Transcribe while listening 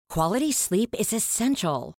Quality sleep is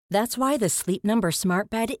essential. That's why the Sleep Number Smart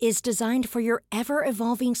Bed is designed for your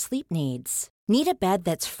ever-evolving sleep needs. Need a bed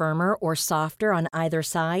that's firmer or softer on either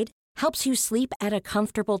side? Helps you sleep at a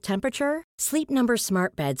comfortable temperature? Sleep Number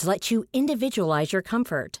Smart Beds let you individualize your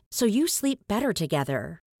comfort, so you sleep better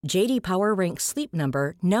together. J.D. Power ranks Sleep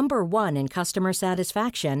Number number 1 in customer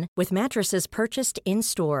satisfaction with mattresses purchased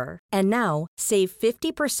in-store. And now, save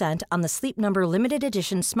 50% on the Sleep Number Limited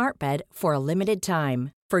Edition Smart Bed for a limited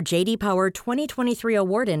time. For J.D. Power 2023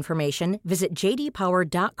 award information, visit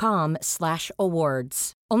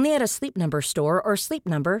jdpower.com/awards. Only at a Sleep Number store or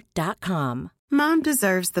sleepnumber.com. Mom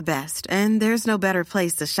deserves the best, and there's no better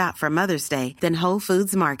place to shop for Mother's Day than Whole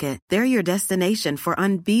Foods Market. They're your destination for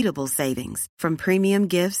unbeatable savings, from premium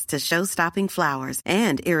gifts to show-stopping flowers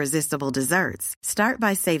and irresistible desserts. Start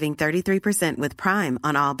by saving 33% with Prime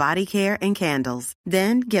on all body care and candles.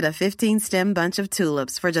 Then get a 15-stem bunch of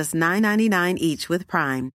tulips for just $9.99 each with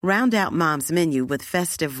Prime. Round out Mom's menu with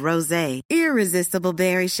festive rosé, irresistible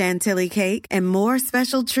berry chantilly cake, and more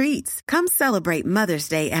special treats. Come celebrate Mother's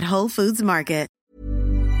Day at Whole Foods Market.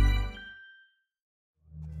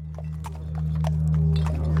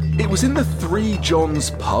 It was in the Three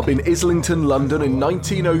Johns pub in Islington, London in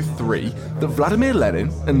 1903 that Vladimir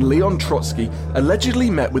Lenin and Leon Trotsky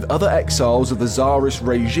allegedly met with other exiles of the Tsarist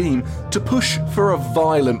regime to push for a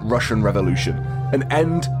violent Russian revolution, an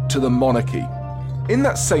end to the monarchy. In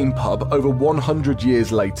that same pub, over 100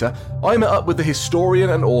 years later, I met up with the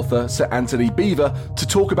historian and author Sir Anthony Beevor to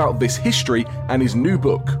talk about this history and his new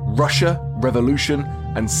book, Russia, Revolution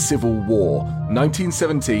and Civil War,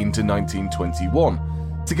 1917 to 1921.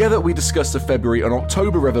 Together we discussed the February and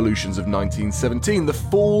October revolutions of 1917, the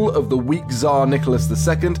fall of the weak Tsar Nicholas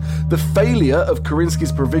II, the failure of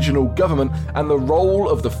Kerensky's provisional government, and the role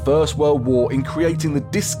of the First World War in creating the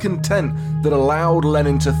discontent that allowed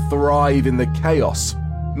Lenin to thrive in the chaos.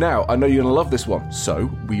 Now, I know you're going to love this one, so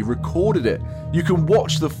we recorded it. You can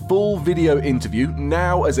watch the full video interview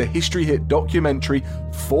now as a History Hit documentary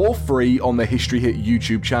for free on the History Hit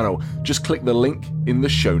YouTube channel. Just click the link in the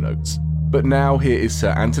show notes. But now here is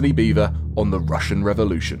Sir Anthony Beevor on the Russian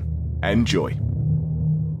Revolution. Enjoy.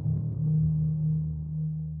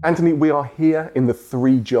 Anthony, we are here in the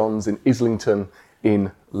Three Johns in Islington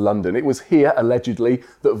in London. It was here, allegedly,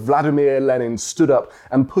 that Vladimir Lenin stood up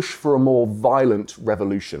and pushed for a more violent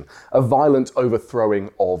revolution, a violent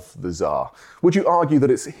overthrowing of the Tsar. Would you argue that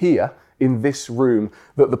it's here, in this room,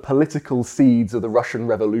 that the political seeds of the Russian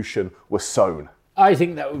Revolution were sown? I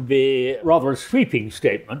think that would be rather a sweeping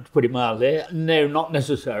statement, to put it mildly. No, not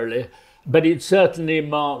necessarily. But it certainly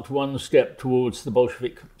marked one step towards the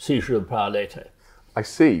Bolshevik seizure of power later. I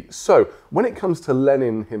see. So, when it comes to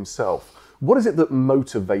Lenin himself, what is it that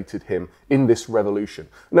motivated him in this revolution?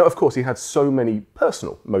 Now, of course, he had so many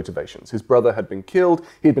personal motivations. His brother had been killed,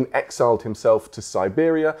 he had been exiled himself to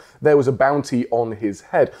Siberia, there was a bounty on his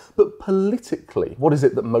head. But politically, what is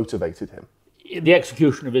it that motivated him? The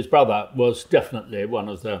execution of his brother was definitely one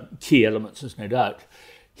of the key elements, there's no doubt.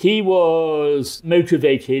 He was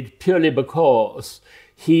motivated purely because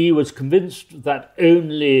he was convinced that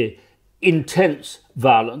only intense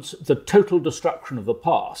violence, the total destruction of the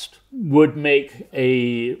past, would make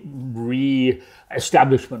a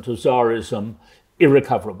re-establishment of Tsarism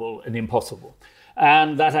irrecoverable and impossible.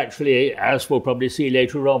 And that actually, as we'll probably see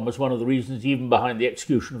later on, was one of the reasons even behind the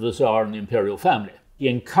execution of the Tsar and the imperial family. He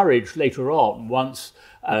encouraged later on, once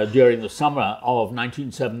during the summer of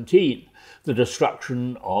 1917, the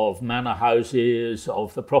destruction of manor houses,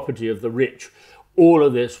 of the property of the rich. All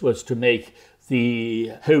of this was to make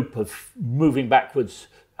the hope of moving backwards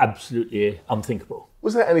absolutely unthinkable.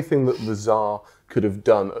 Was there anything that the Tsar could have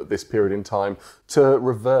done at this period in time to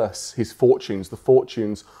reverse his fortunes, the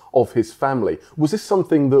fortunes of his family? Was this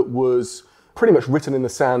something that was pretty much written in the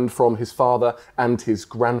sand from his father and his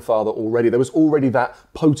grandfather already? There was already that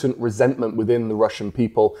potent resentment within the Russian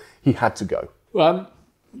people. He had to go. Well,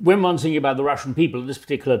 when one's thinking about the Russian people at this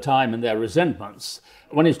particular time and their resentments,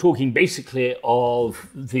 one is talking basically of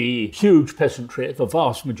the huge peasantry, the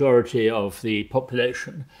vast majority of the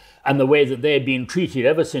population, and the way that they had been treated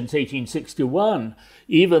ever since 1861.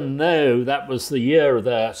 Even though that was the year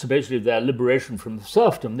of supposedly their liberation from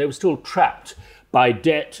serfdom, they were still trapped by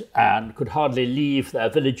debt and could hardly leave their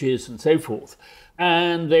villages and so forth.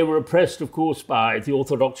 And they were oppressed, of course, by the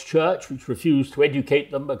Orthodox Church, which refused to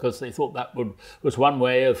educate them because they thought that was one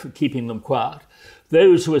way of keeping them quiet.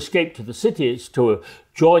 Those who escaped to the cities to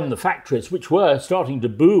join the factories, which were starting to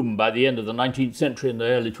boom by the end of the 19th century and the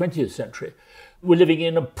early 20th century, were living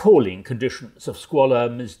in appalling conditions of squalor,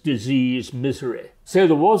 disease, misery. So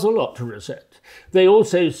there was a lot to resent. They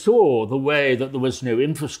also saw the way that there was no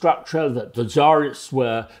infrastructure, that the Tsarists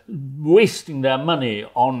were wasting their money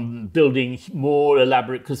on building more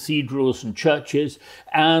elaborate cathedrals and churches,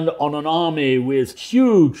 and on an army with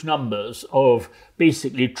huge numbers of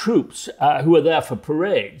basically troops who were there for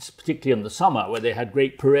parades, particularly in the summer, where they had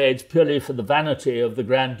great parades purely for the vanity of the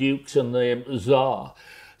Grand Dukes and the Tsar.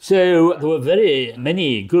 So there were very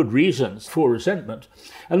many good reasons for resentment.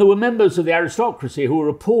 And there were members of the aristocracy who were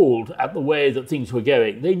appalled at the way that things were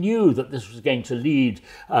going. They knew that this was going to lead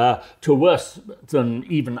to worse than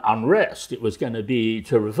even unrest. It was going to be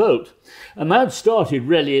to revolt. And that started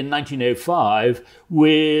really in 1905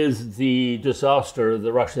 with the disaster of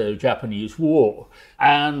the Russo-Japanese War.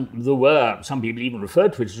 And there were, some people even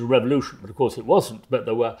referred to it as a revolution, but of course it wasn't. But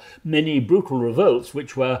there were many brutal revolts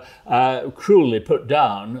which were cruelly put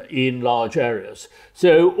down in large areas.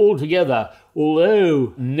 So altogether,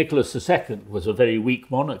 although Nicholas II was a very weak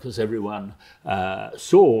monarch, as everyone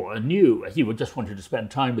saw and knew, he would just wanted to spend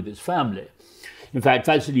time with his family. In fact,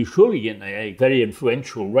 Vasily Shulgin, a very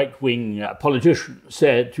influential right-wing politician,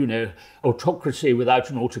 said, autocracy without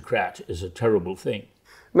an autocrat is a terrible thing.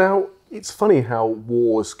 Now, it's funny how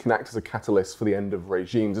wars can act as a catalyst for the end of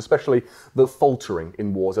regimes, especially the faltering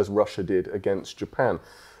in wars as Russia did against Japan.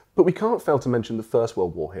 But we can't fail to mention the First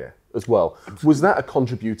World War here as well. Was that a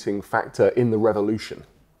contributing factor in the revolution?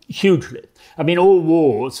 Hugely. I mean, all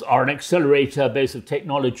wars are an accelerator both of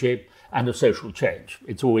technology and of social change.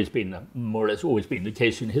 It's always been, more or less, always been the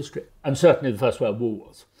case in history. And certainly the First World War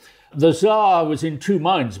was. The Tsar was in two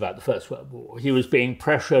minds about the First World War. He was being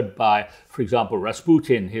pressured by, for example,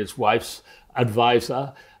 Rasputin, his wife's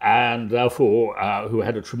advisor, and therefore who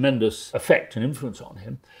had a tremendous effect and influence on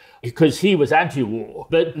him, because he was anti-war.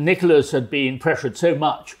 But Nicholas had been pressured so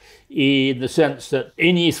much in the sense that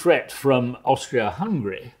any threat from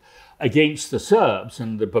Austria-Hungary against the Serbs,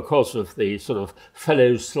 and because of the sort of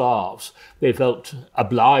fellow Slavs, they felt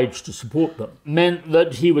obliged to support them, meant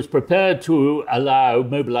that he was prepared to allow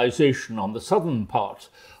mobilization on the southern part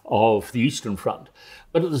of the Eastern Front.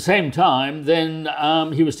 But at the same time, then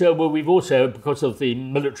he was told, well, we've also, because of the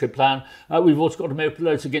military plan, we've also got to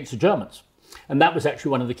mobilize against the Germans. And that was actually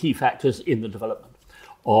one of the key factors in the development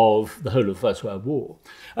of the whole of the First World War.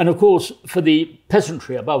 And of course, for the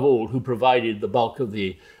peasantry, above all, who provided the bulk of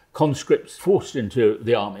the conscripts forced into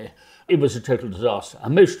the army, it was a total disaster.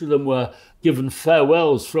 And most of them were given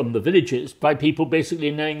farewells from the villages by people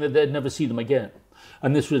basically knowing that they'd never see them again.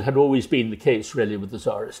 And this had always been the case, really, with the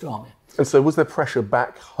Tsarist army. And so was there pressure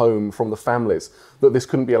back home from the families that this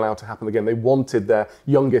couldn't be allowed to happen again? They wanted their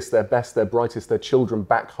youngest, their best, their brightest, their children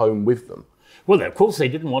back home with them. Well, of course, they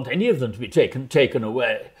didn't want any of them to be taken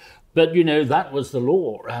away. But, that was the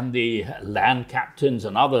law, and the land captains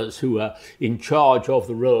and others who were in charge of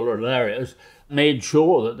the rural areas made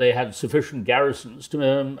sure that they had sufficient garrisons to,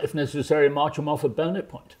 if necessary, march them off at bayonet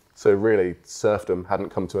point. So really, serfdom hadn't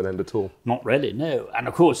come to an end at all? Not really, no. And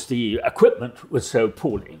of course, the equipment was so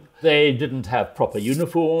appalling. They didn't have proper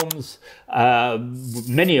uniforms.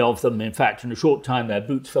 Many of them, in fact, in a short time, their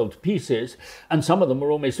boots fell to pieces. And some of them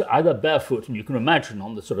were almost either barefoot, and you can imagine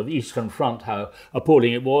on the sort of Eastern Front how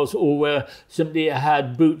appalling it was, or were simply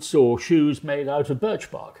had boots or shoes made out of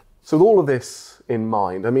birch bark. So with all of this in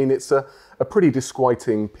mind, I mean, it's a pretty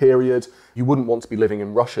disquieting period. You wouldn't want to be living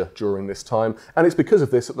in Russia during this time. And it's because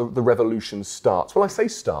of this that the revolution starts. Well, I say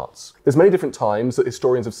starts. There's many different times that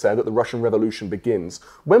historians have said that the Russian Revolution begins.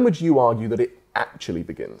 When would you argue that it actually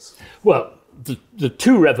begins? Well, the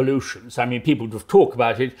two revolutions, I mean, people talk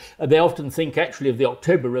about it, they often think actually of the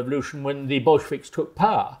October Revolution when the Bolsheviks took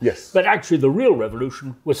power. Yes. But actually the real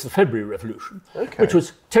revolution was the February Revolution, which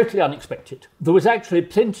was totally unexpected. There was actually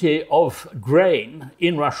plenty of grain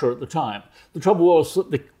in Russia at the time. The trouble was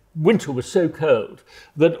that the winter was so cold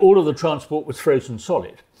that all of the transport was frozen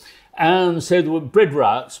solid. And so the bread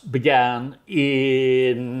riots began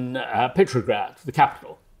in Petrograd, the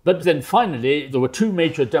capital. But then finally, there were two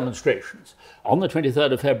major demonstrations. On the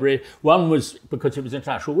 23rd of February, one was because it was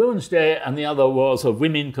International Women's Day, and the other was of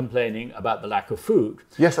women complaining about the lack of food.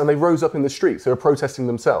 Yes, and they rose up in the streets. They were protesting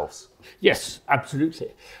themselves. Yes,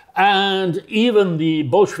 absolutely. And even the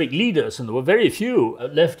Bolshevik leaders, and there were very few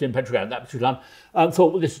left in Petrograd at that particular time,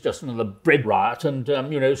 thought, well, this is just another bread riot, and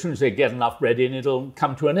as soon as they get enough bread in, it'll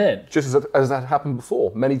come to an end. Just as that happened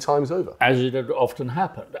before, many times over. As it had often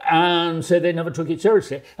happened. And so they never took it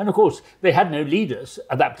seriously. And of course, they had no leaders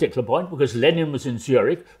at that particular point, because Lenin was in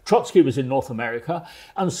Zurich, Trotsky was in North America,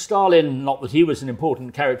 and Stalin, not that he was an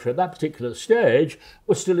important character at that particular stage,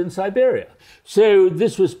 was still in Siberia. So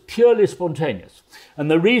this was purely spontaneous. And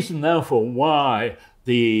the reason, therefore, why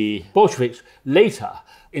the Bolsheviks later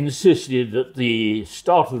insisted that the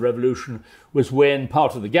start of the revolution was when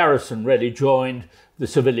part of the garrison really joined the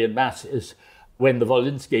civilian masses, when the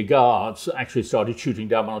Volinsky Guards actually started shooting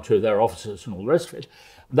down one or two of their officers and all the rest of it.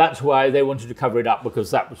 That's why they wanted to cover it up, because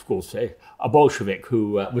that was, of course, a Bolshevik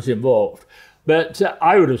who was involved. But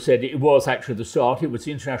I would have said it was actually the start. It was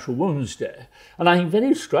the International Women's Day. And I think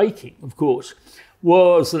very striking, of course,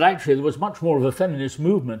 was that actually there was much more of a feminist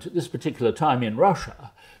movement at this particular time in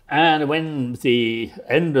Russia. And when the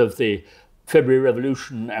end of the February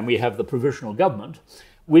Revolution and we have the provisional government,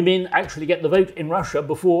 women actually get the vote in Russia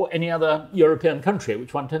before any other European country,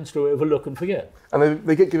 which one tends to overlook and forget. And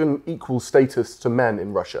they get given equal status to men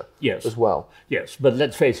in Russia as well. Yes, but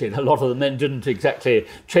let's face it, a lot of the men didn't exactly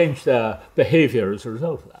change their behaviour as a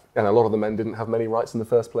result of that. And a lot of the men didn't have many rights in the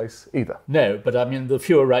first place either. No, but I mean, the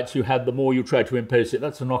fewer rights you had, the more you tried to impose it.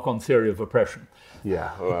 That's a knock-on theory of oppression.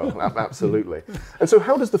 Yeah, well, absolutely. And so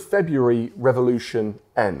how does the February Revolution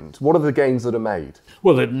end? What are the gains that are made?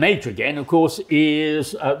 Well, the major gain, of course,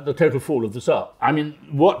 is the total fall of the Tsar. I mean,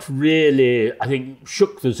 what really, I think,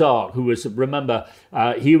 shook the Tsar, who was, remember,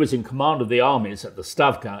 he was in command of the armies at the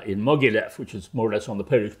Stavka in Mogilev, which is more or less on the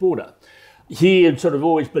Polish border. He had sort of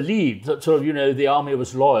always believed that the army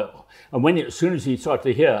was loyal. And as soon as he started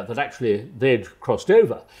to hear that actually they'd crossed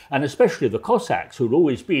over, and especially the Cossacks, who'd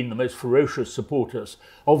always been the most ferocious supporters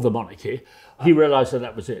of the monarchy, he realized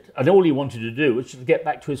that was it. And all he wanted to do was to get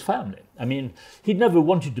back to his family. I mean, he'd never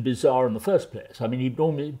wanted to be Tsar in the first place. I mean, he'd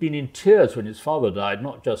normally been in tears when his father died,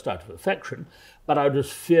 not just out of affection, but out of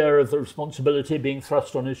fear of the responsibility being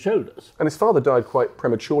thrust on his shoulders. And his father died quite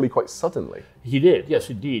prematurely, quite suddenly. He did,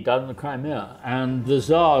 yes, indeed, died in the Crimea. And the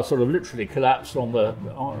Tsar sort of literally collapsed on the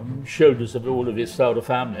shoulders of all of his Tsar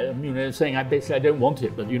family, saying, I don't want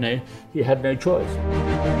it, but, he had no choice.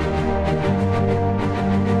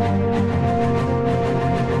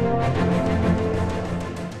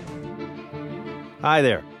 Hi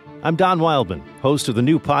there, I'm Don Wildman, host of the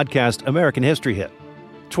new podcast, American History Hit.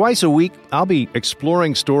 Twice a week, I'll be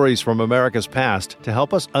exploring stories from America's past to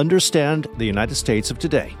help us understand the United States of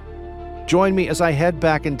today. Join me as I head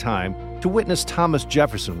back in time to witness Thomas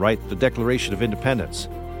Jefferson write the Declaration of Independence,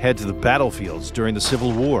 head to the battlefields during the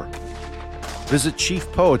Civil War, visit Chief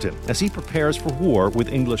Powhatan as he prepares for war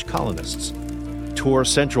with English colonists, tour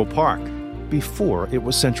Central Park before it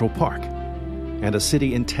was Central Park, and a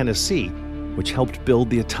city in Tennessee which helped build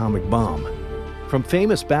the atomic bomb. From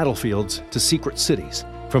famous battlefields to secret cities,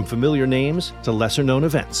 from familiar names to lesser-known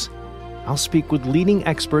events, I'll speak with leading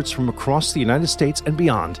experts from across the United States and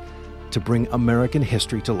beyond to bring American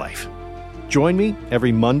history to life. Join me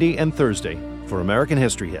every Monday and Thursday for American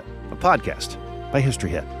History Hit, a podcast by History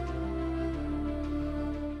Hit.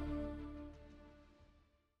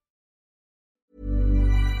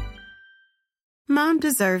 Mom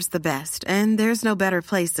deserves the best, and there's no better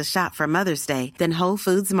place to shop for Mother's Day than Whole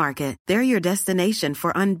Foods Market. They're your destination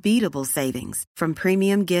for unbeatable savings, from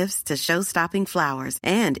premium gifts to show-stopping flowers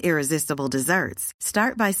and irresistible desserts.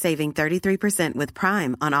 Start by saving 33% with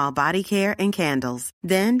Prime on all body care and candles.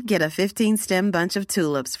 Then get a 15-stem bunch of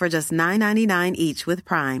tulips for just $9.99 each with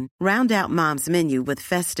Prime. Round out Mom's menu with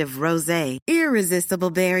festive rosé,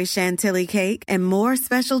 irresistible berry chantilly cake, and more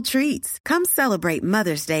special treats. Come celebrate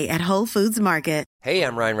Mother's Day at Whole Foods Market. Hey,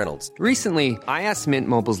 I'm Ryan Reynolds. Recently, I asked Mint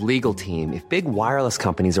Mobile's legal team if big wireless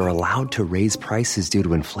companies are allowed to raise prices due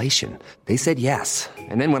to inflation. They said yes.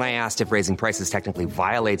 And then when I asked if raising prices technically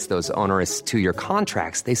violates those onerous two-year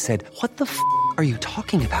contracts, they said, what the f*** are you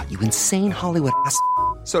talking about, you insane Hollywood ass f-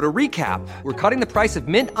 So to recap, we're cutting the price of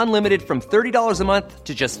Mint Unlimited from $30 a month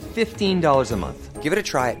to just $15 a month. Give it a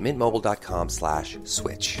try at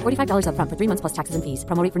mintmobile.com/switch. $45 up front for 3 months plus taxes and fees.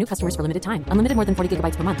 Promo rate for new customers for limited time. Unlimited more than 40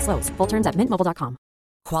 gigabytes per month. Slows full terms at mintmobile.com.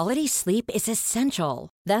 Quality sleep is essential.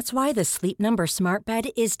 That's why the Sleep Number Smart Bed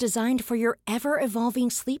is designed for your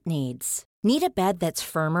ever-evolving sleep needs. Need a bed that's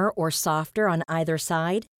firmer or softer on either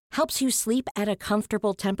side? Helps you sleep at a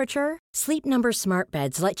comfortable temperature? Sleep Number Smart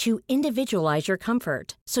Beds let you individualize your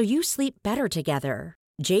comfort, so you sleep better together.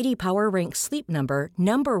 J.D. Power ranks Sleep Number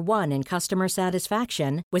number 1 in customer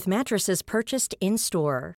satisfaction with mattresses purchased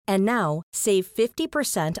in-store. And now, save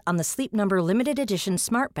 50% on the Sleep Number Limited Edition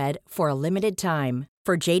Smart Bed for a limited time.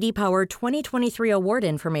 For J.D. Power 2023 award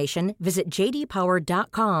information, visit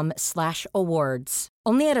jdpower.com/awards.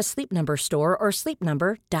 Only at a Sleep Number store or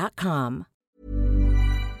sleepnumber.com.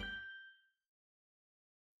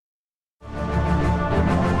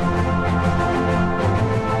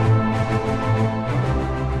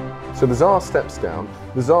 So the Tsar steps down.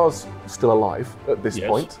 The Tsar's still alive at this Yes.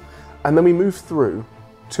 point. And then we move through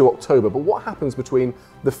to October. But what happens between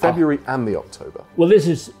the February and the October? Well, this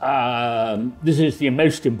is the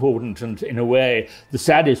most important and, in a way, the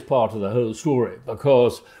saddest part of the whole story,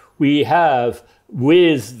 because we have,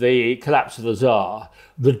 with the collapse of the Tsar,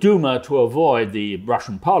 the Duma, to avoid the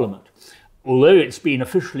Russian parliament, although it's been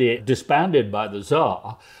officially disbanded by the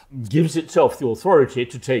Tsar, gives itself the authority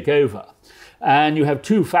to take over. And you have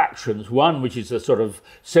two factions, one which is a sort of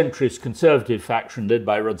centrist conservative faction led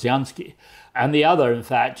by Rodzianski, and the other, in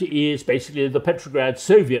fact, is basically the Petrograd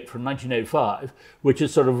Soviet from 1905, which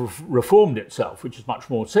has sort of reformed itself, which is much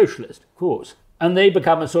more socialist, of course. And they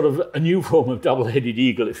become a sort of a new form of double-headed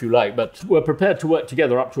eagle, if you like, but were prepared to work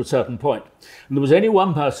together up to a certain point. And there was only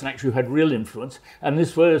one person actually who had real influence, and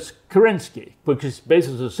this was Kerensky, because both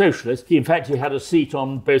as a socialist, he had a seat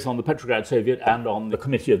both on the Petrograd Soviet and on the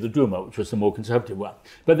Committee of the Duma, which was the more conservative one.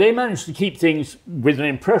 But they managed to keep things with an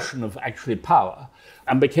impression of actually power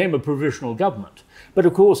and became a provisional government. But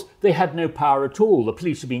of course, they had no power at all. The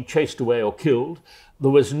police had been chased away or killed. There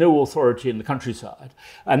was no authority in the countryside.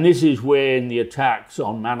 And this is when the attacks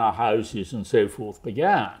on manor houses and so forth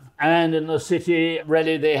began. And in the city,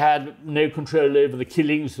 really, they had no control over the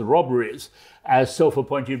killings, the robberies, as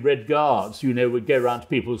self-appointed Red Guards, would go around to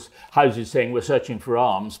people's houses saying, we're searching for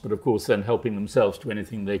arms, but of course then helping themselves to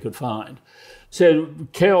anything they could find. So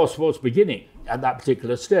chaos was beginning at that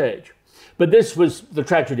particular stage. But this was the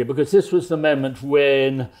tragedy, because this was the moment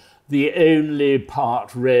when the only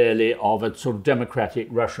part, really, of a sort of democratic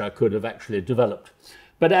Russia could have actually developed.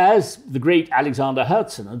 But as the great Alexander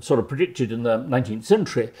Herzen had sort of predicted in the 19th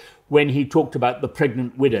century, when he talked about the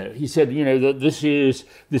pregnant widow, he said, that this is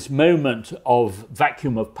this moment of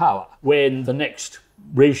vacuum of power when the next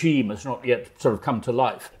regime has not yet sort of come to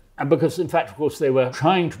life. And because, in fact, of course, they were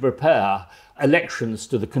trying to prepare elections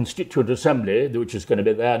to the Constituent Assembly, which is going to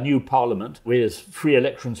be their new parliament, with free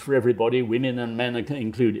elections for everybody, women and men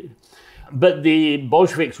included. But the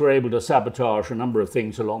Bolsheviks were able to sabotage a number of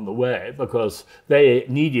things along the way because they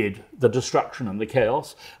needed the destruction and the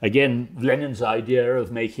chaos. Again, Lenin's idea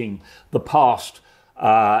of making the past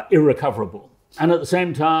irrecoverable. And at the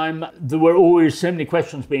same time, there were always so many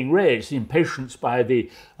questions being raised, the impatience by the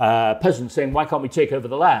peasants saying, why can't we take over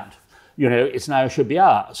the land? It's now should be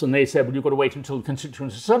ours. And they said, well, you've got to wait until the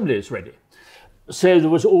Constituent Assembly is ready. So there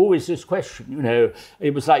was always this question,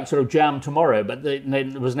 it was like sort of jam tomorrow, but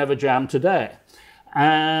there was never jam today.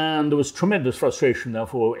 And there was tremendous frustration,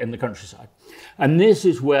 therefore, in the countryside. And this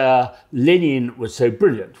is where Lenin was so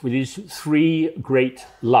brilliant with his three great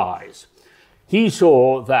lies. He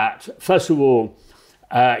saw that, first of all,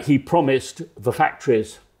 he promised the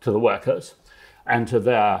factories to the workers and to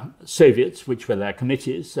their Soviets, which were their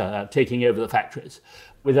committees, taking over the factories,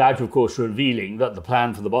 without, of course, revealing that the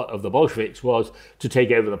plan of the Bolsheviks was to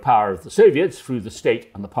take over the power of the Soviets through the state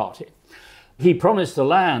and the party. He promised the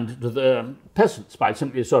land to the peasants by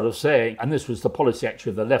simply sort of saying, and this was the policy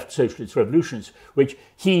actually of the left socialist revolutions, which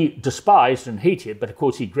he despised and hated, but of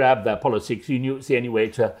course he grabbed their policy because he knew it was the only way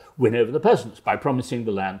to win over the peasants, by promising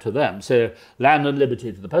the land to them. So land and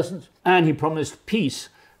liberty to the peasants, and he promised peace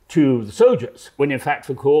to the soldiers, when in fact,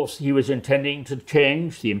 of course, he was intending to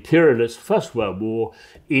change the imperialist First World War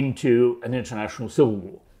into an international civil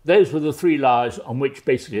war. Those were the three lies on which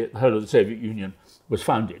basically the whole of the Soviet Union was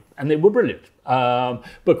founded. And they were brilliant,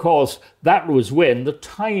 because that was when the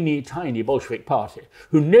tiny, tiny Bolshevik party,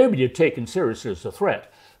 who nobody had taken seriously as a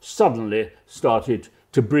threat, suddenly started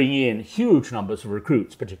to bring in huge numbers of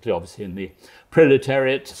recruits, particularly obviously in the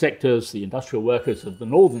proletariat sectors, the industrial workers of the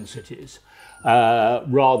northern cities,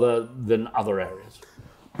 rather than other areas.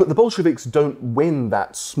 But the Bolsheviks don't win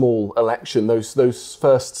that small election, those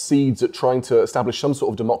first seeds at trying to establish some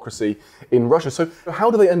sort of democracy in Russia. So how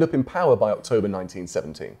do they end up in power by October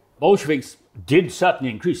 1917? Bolsheviks did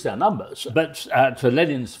certainly increase their numbers, but to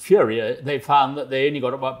Lenin's fury, they found that they only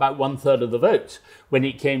got about 1/3 of the votes when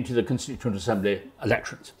it came to the Constituent Assembly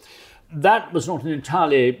elections. That was not an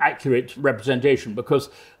entirely accurate representation, because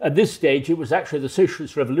at this stage it was actually the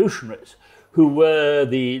Socialist Revolutionaries who were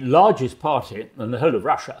the largest party in the whole of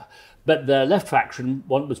Russia, but the left faction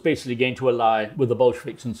was basically going to ally with the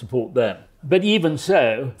Bolsheviks and support them. But even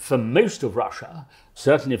so, for most of Russia,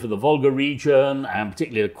 certainly for the Volga region and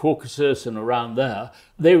particularly the Caucasus and around there,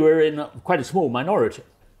 they were in quite a small minority.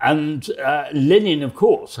 And Lenin, of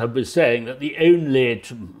course, was saying that the only,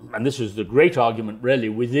 and this was the great argument really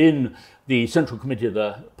within the Central Committee of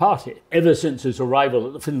the party, ever since his arrival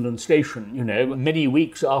at the Finland station, many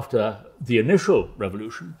weeks after the initial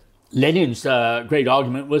revolution, Lenin's great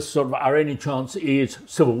argument was sort of our only chance is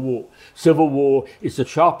civil war. Civil war is the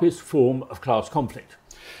sharpest form of class conflict.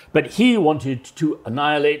 But he wanted to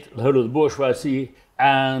annihilate the whole of the bourgeoisie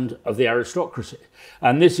and of the aristocracy.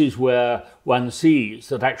 And this is where one sees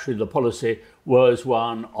that actually the policy was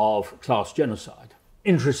one of class genocide.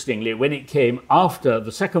 Interestingly, when it came after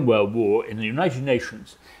the Second World War in the United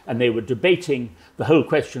Nations, and they were debating the whole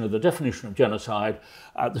question of the definition of genocide,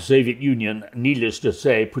 the Soviet Union, needless to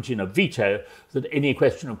say, put in a veto that any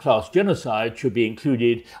question of class genocide should be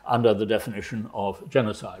included under the definition of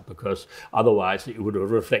genocide, because otherwise it would have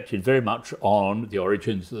reflected very much on the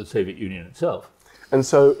origins of the Soviet Union itself. And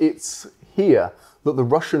so it's here that the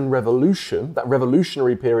Russian Revolution, that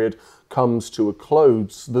revolutionary period, comes to a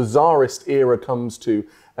close, the Tsarist era comes to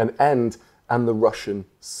an end, and the Russian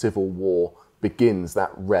Civil War begins,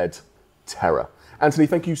 that Red Terror. Anthony,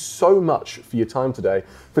 thank you so much for your time today,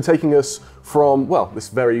 for taking us from, well, this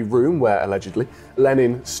very room where allegedly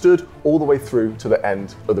Lenin stood all the way through to the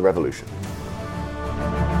end of the revolution.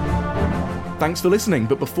 Thanks for listening,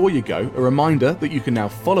 but before you go, a reminder that you can now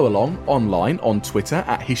follow along online on Twitter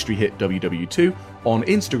at HistoryHitWW2, on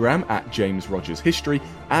Instagram at James Rogers History,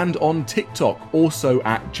 and on TikTok also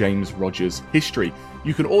at James Rogers History.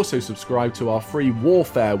 You can also subscribe to our free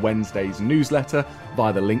Warfare Wednesdays newsletter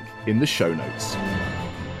via the link in the show notes.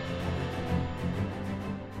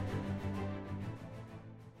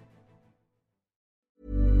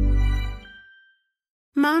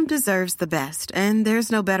 Mom deserves the best, and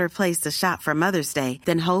there's no better place to shop for Mother's Day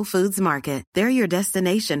than Whole Foods Market. They're your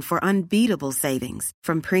destination for unbeatable savings,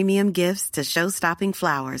 from premium gifts to show-stopping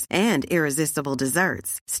flowers and irresistible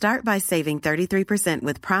desserts. Start by saving 33%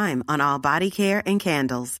 with Prime on all body care and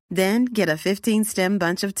candles. Then get a 15-stem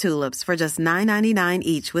bunch of tulips for just $9.99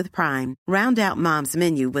 each with Prime. Round out Mom's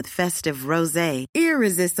menu with festive rosé,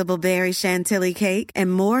 irresistible berry chantilly cake,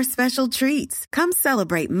 and more special treats. Come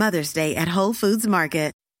celebrate Mother's Day at Whole Foods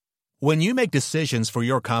Market. When you make decisions for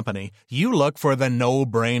your company, you look for the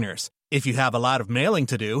no-brainers. If you have a lot of mailing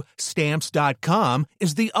to do, Stamps.com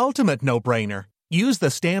is the ultimate no-brainer. Use the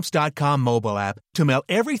Stamps.com mobile app to mail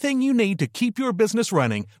everything you need to keep your business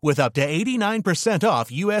running with up to 89% off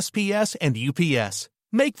USPS and UPS.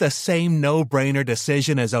 Make the same no-brainer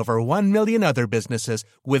decision as over 1 million other businesses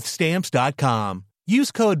with Stamps.com.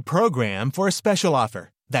 Use code PROGRAM for a special offer.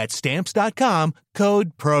 That's Stamps.com,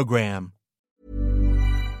 code PROGRAM.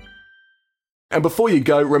 And before you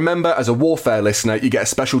go, remember, as a Warfare listener, you get a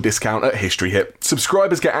special discount at History Hit.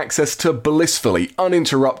 Subscribers get access to blissfully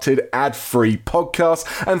uninterrupted, ad-free podcasts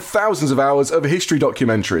and thousands of hours of history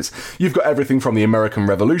documentaries. You've got everything from the American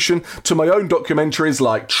Revolution to my own documentaries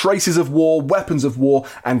like Traces of War, Weapons of War,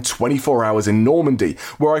 and 24 Hours in Normandy,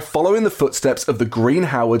 where I follow in the footsteps of the Green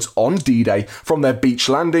Howards on D-Day, from their beach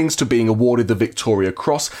landings to being awarded the Victoria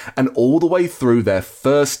Cross, and all the way through their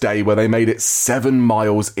first day where they made it 7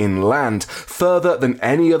 miles inland, further than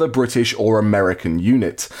any other British or American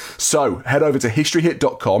unit. So head over to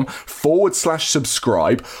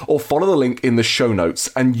historyhit.com/subscribe or follow the link in the show notes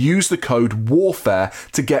and use the code WARFARE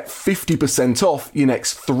to get 50% off your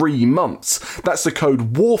next 3 months. That's the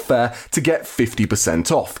code WARFARE to get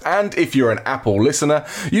 50% off. And if you're an Apple listener,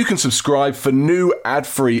 you can subscribe for new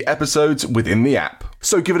ad-free episodes within the app.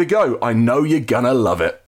 So give it a go. I know you're gonna love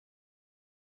it.